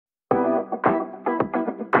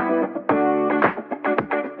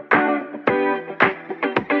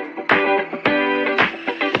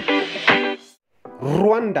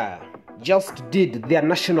Rwanda just did their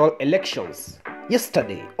national elections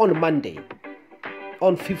yesterday on Monday,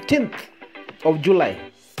 on 15th of July,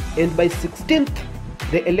 and by 16th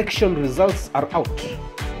the election results are out.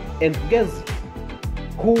 And guess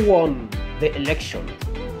who won the election?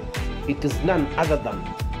 It is none other than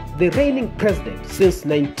the reigning president since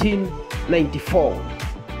 1994,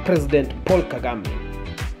 President Paul Kagame.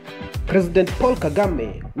 President Paul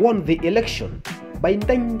Kagame won the election by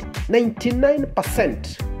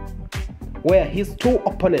 99%, where his two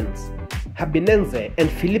opponents, Happennings and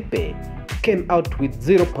Filipe, came out with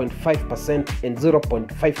 0.5% and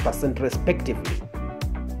 0.5% respectively.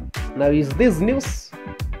 Now, is this news?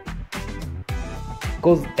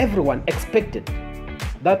 Because everyone expected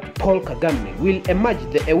that Paul Kagame will emerge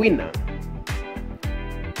a winner,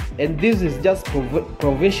 and this is just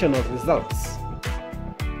provisional results.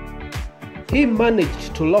 He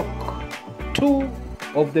managed to lock two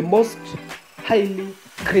of the most highly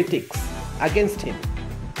critics against him,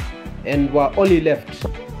 and were only left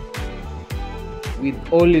with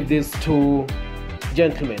only these two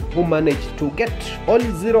gentlemen who managed to get only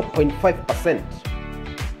 0.5%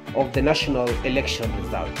 of the national election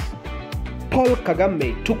results. Paul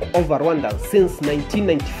Kagame took over Rwanda since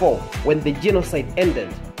 1994 when the genocide ended,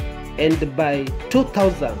 and by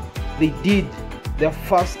 2000 they did their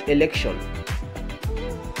first election,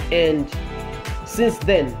 and since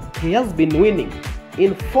then he has been winning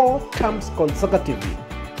in 4 terms consecutively,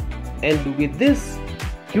 and with this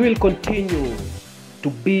he will continue to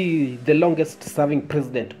be the longest serving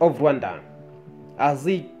president of Rwanda as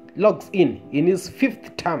he logs in his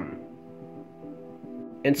 5th term.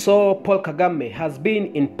 And so Paul Kagame has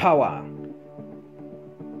been in power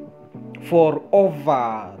for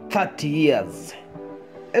over 30 years,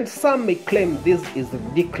 and some may claim this is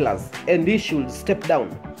ridiculous and he should step down.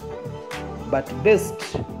 But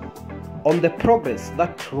based on the progress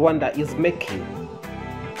that Rwanda is making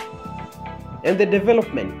and the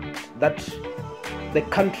development that the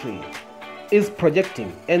country is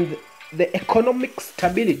projecting and the economic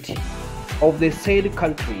stability of the said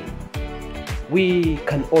country, we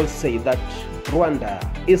can all say that Rwanda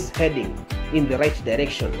is heading in the right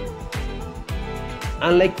direction.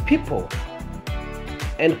 Unlike people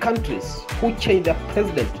and countries who change their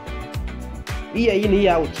president year in,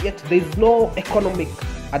 year out, yet there is no economic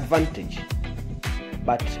advantage.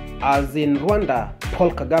 But as in Rwanda,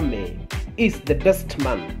 Paul Kagame is the best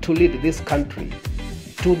man to lead this country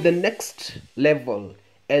to the next level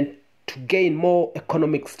and to gain more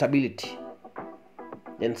economic stability.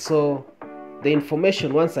 And so the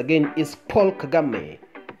information once again is Paul Kagame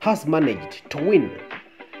has managed to win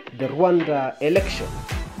the Rwanda election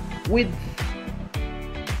with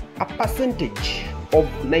a percentage of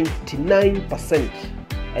 99%.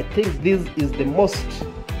 I think this is the most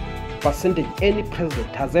percentage any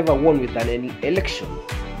president has ever won with an election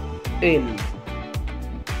in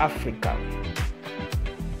Africa.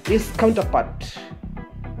 His counterpart,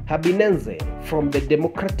 Happennings from the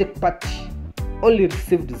Democratic Party, only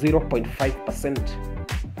received 0.5%,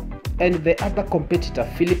 and the other competitor,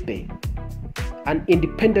 Filipe, an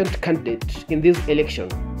independent candidate in this election,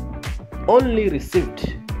 only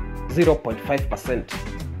received 0.5%.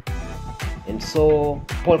 And so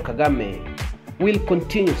Paul Kagame will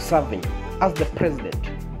continue serving as the president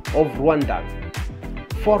of Rwanda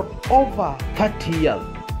for over 30 years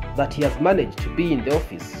that he has managed to be in the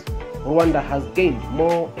office. Rwanda has gained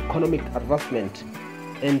more economic advancement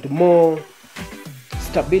and more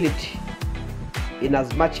stability in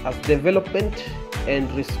as much as development and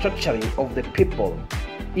restructuring of the people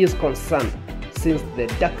is concerned since the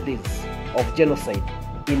dark days of genocide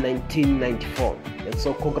in 1994. And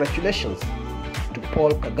so congratulations to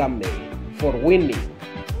Paul Kagame for winning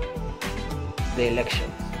the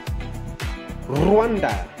elections.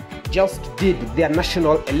 Rwanda just did their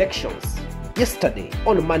national elections yesterday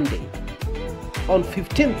on Monday, on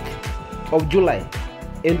 15th of July,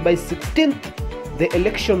 and by 16th the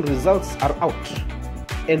election results are out.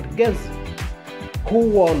 And guess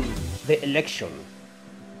who won the election?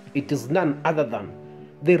 It is none other than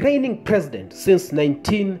the reigning president since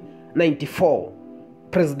 1994,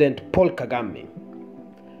 President Paul Kagame.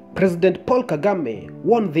 President Paul Kagame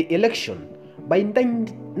won the election by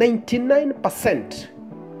 99%,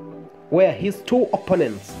 where his two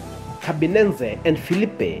opponents, Happennings and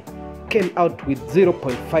Filipe, came out with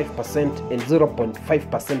 0.5% and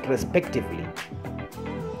 0.5% respectively.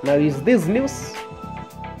 Now, is this news?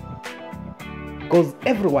 Because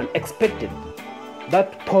everyone expected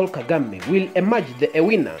that Paul Kagame will emerge a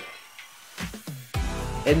winner,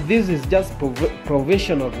 and this is just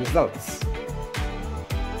provisional results.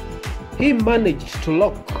 He managed to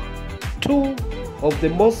lock two of the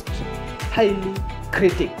most highly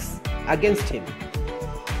critics against him,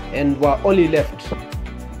 and were only left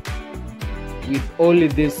with only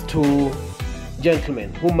these two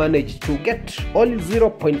gentlemen who managed to get only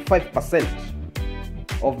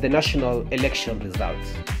 0.5% of the national election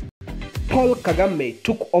results. Paul Kagame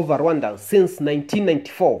took over Rwanda since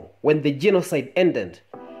 1994 when the genocide ended,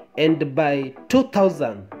 and by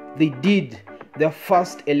 2000 they did their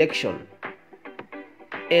first election,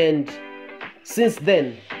 and since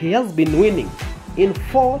then he has been winning in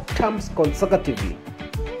 4 terms consecutively,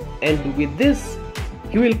 and with this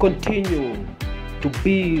he will continue to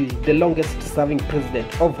be the longest serving president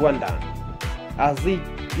of Rwanda as he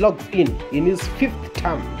logs in his 5th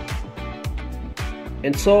term.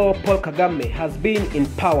 And so Paul Kagame has been in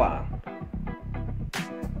power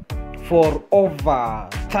for over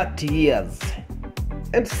 30 years,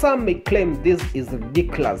 and some may claim this is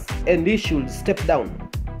ridiculous and he should step down.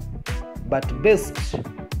 But based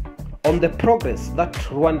on the progress that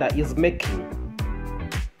Rwanda is making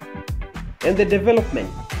and the development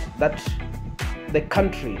that the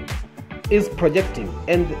country is projecting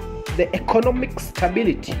and the economic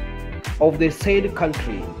stability of the said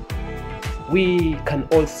country, we can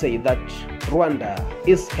all say that Rwanda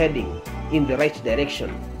is heading in the right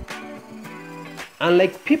direction.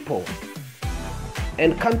 Unlike people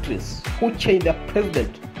and countries who change their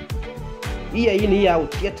president year in, year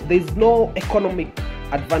out, yet there is no economic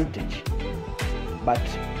advantage. But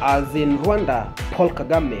as in Rwanda, Paul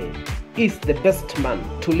Kagame is the best man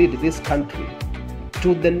to lead this country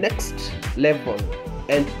to the next level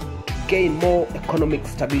and to gain more economic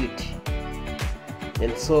stability.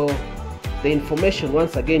 And so the information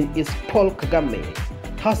once again is Paul Kagame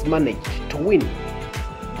has managed to win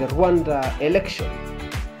the Rwanda election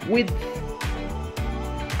with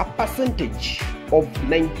a percentage of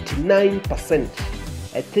 99%.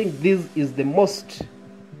 I think this is the most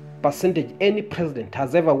percentage any president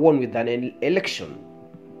has ever won with an election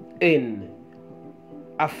in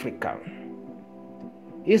Africa.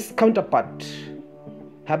 His counterpart,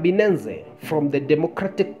 Habineze from the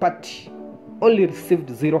Democratic Party, only received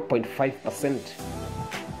 0.5%,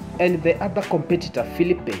 and the other competitor,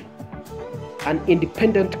 Philippe, an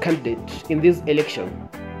independent candidate in this election,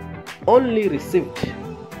 only received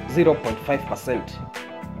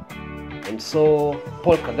 0.5%. And so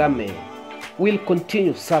Paul Kagame will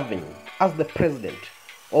continue serving as the president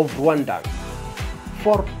of Rwanda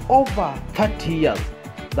for over 30 years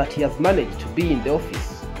that he has managed to be in the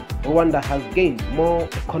office. Rwanda has gained more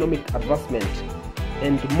economic advancement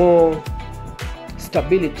and more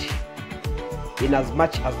stability in as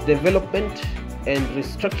much as development and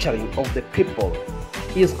restructuring of the people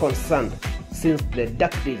is concerned since the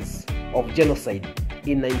dark days of genocide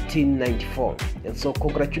in 1994. And so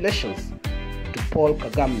congratulations to Paul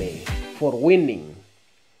Kagame for winning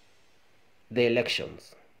the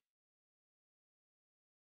elections.